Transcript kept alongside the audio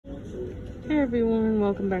Hey everyone,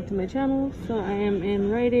 welcome back to my channel. So I am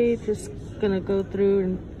in Rite Aid, just gonna go through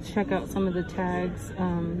and check out some of the tags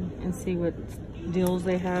and see what deals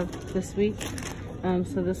they have this week.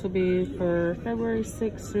 So this will be for February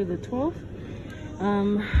 6th through the 12th.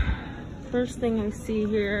 First thing I see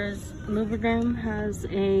here is Lubriderm has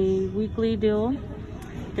a weekly deal.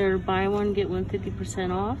 They're buy one get one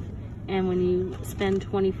 50% off, and when you spend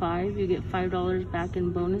 $25 you get $5 back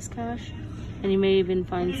in bonus cash. And you may even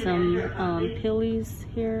find some pillies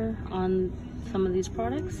here on some of these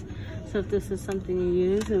products. So if this is something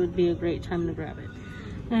you use, it would be a great time to grab it.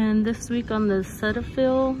 And this week on the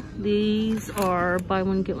Cetaphil, these are buy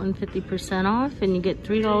one get one 50% off, and you get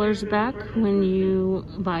 $3 back when you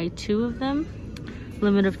buy 2 of them.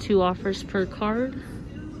 Limit of 2 offers per card.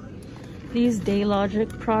 These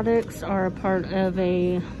Daylogic products are a part of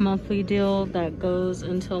a monthly deal that goes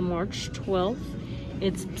until March 12th.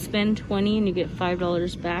 It's spend 20 and you get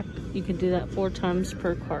 $5 back. You can do that 4 times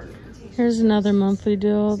per card. Here's another monthly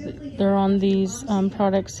deal. They're on these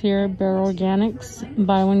products here, Bare Organics.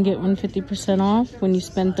 Buy one get one 50% off. When you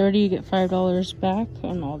spend 30, you get $5 back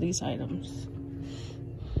on all these items.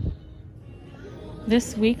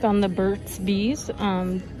 This week on the Burt's Bees,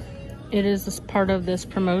 it is part of this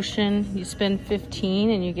promotion. You spend 15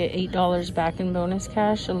 and you get $8 back in bonus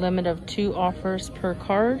cash. A limit of 2 offers per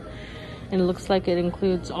card. And it looks like it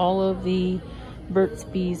includes all of the Burt's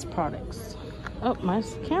Bees products. Oh, my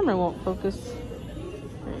camera won't focus.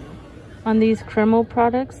 On these Kreml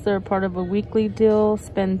products, they're part of a weekly deal.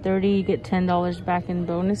 Spend 30, you get $10 back in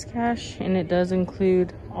bonus cash. And it does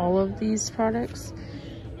include all of these products.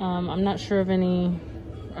 I'm not sure of any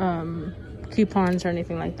coupons or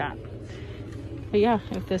anything like that. But yeah,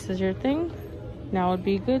 if this is your thing, now would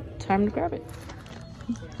be a good time to grab it.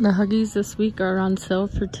 The Huggies this week are on sale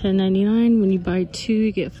for $10.99. When you buy 2,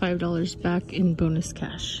 you get $5 back in bonus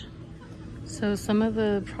cash. So some of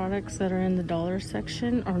the products that are in the dollar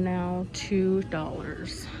section are now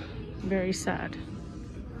 $2. Very sad.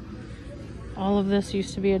 All of this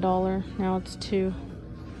used to be $1, now it's $2.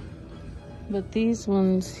 But these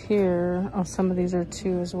ones here, oh, some of these are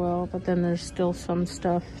 $2 as well, but then there's still some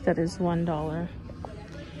stuff that is $1.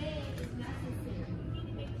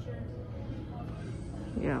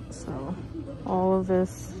 Yeah, so all of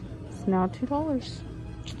this is now $2.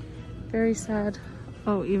 Very sad.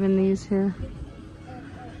 Oh, even these here.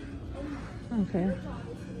 Okay.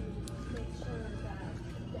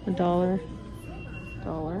 $1.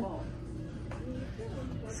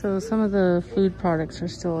 So some of the food products are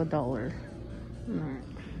still $1. Alright.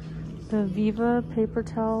 The Viva paper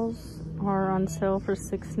towels are on sale for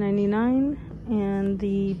 $6.99, and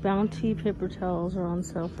the Bounty paper towels are on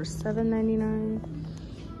sale for $7.99.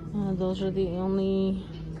 Those are the only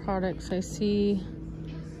products I see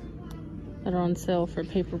that are on sale for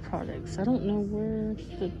paper products. I don't know where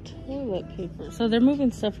the toilet paper. So they're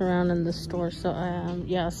moving stuff around in the store. So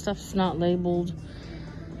yeah, stuff's not labeled,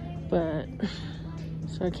 but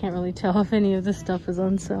so I can't really tell if any of this stuff is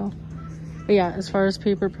on sale. But yeah, as far as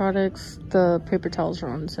paper products, the paper towels are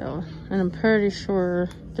on sale, and I'm pretty sure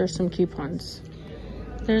there's some coupons.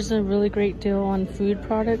 There's a really great deal on food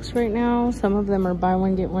products right now. Some of them are buy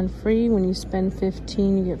one get one free. When you spend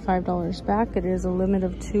 15, you get $5 back. It is a limit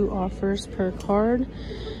of 2 offers per card.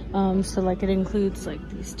 So like it includes like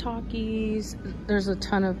these Takis. There's a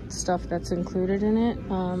ton of stuff that's included in it.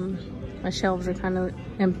 My shelves are kind of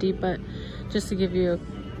empty, but just to give you a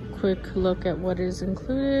quick look at what is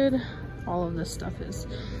included, all of this stuff is.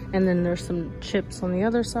 And then there's some chips on the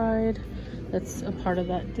other side. That's a part of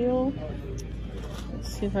that deal.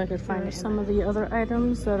 Let's see if I could find some of the other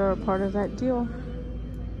items that are a part of that deal.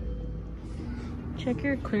 Check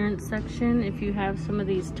your clearance section. If you have some of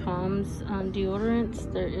these Tom's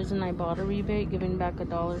deodorants, there is an Ibotta rebate giving back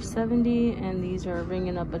 $1.70, and these are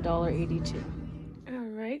ringing up $1.82.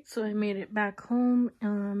 Alright, so I made it back home,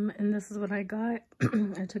 and this is what I got.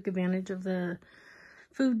 I took advantage of the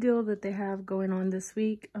food deal that they have going on this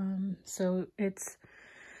week. So it's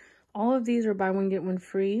all of these are buy one get one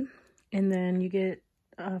free, and then you get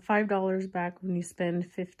 $5 back when you spend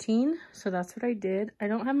 15. So that's what I did. I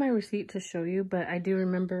don't have my receipt to show you, but I do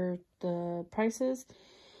remember the prices.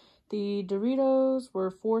 The Doritos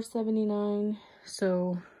were $4.79,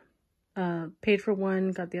 so paid for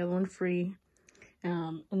one, got the other one free.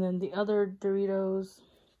 And then the other Doritos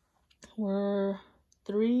were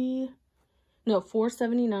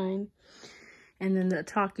 $4.79, and then the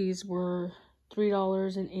Takis were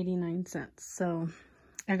 $3.89. So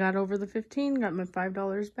I got over the 15, got my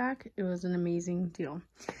 $5 back. It was an amazing deal.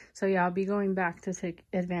 So yeah, I'll be going back to take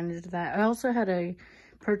advantage of that. I also had a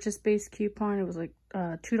purchase-based coupon. It was like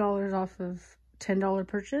 $2 off of $10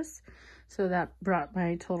 purchase. So that brought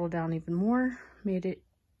my total down even more, made it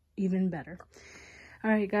even better. All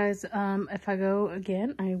right, guys, if I go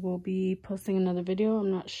again, I will be posting another video. I'm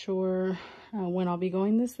not sure when I'll be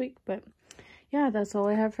going this week, but yeah, that's all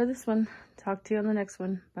I have for this one. Talk to you on the next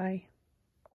one. Bye.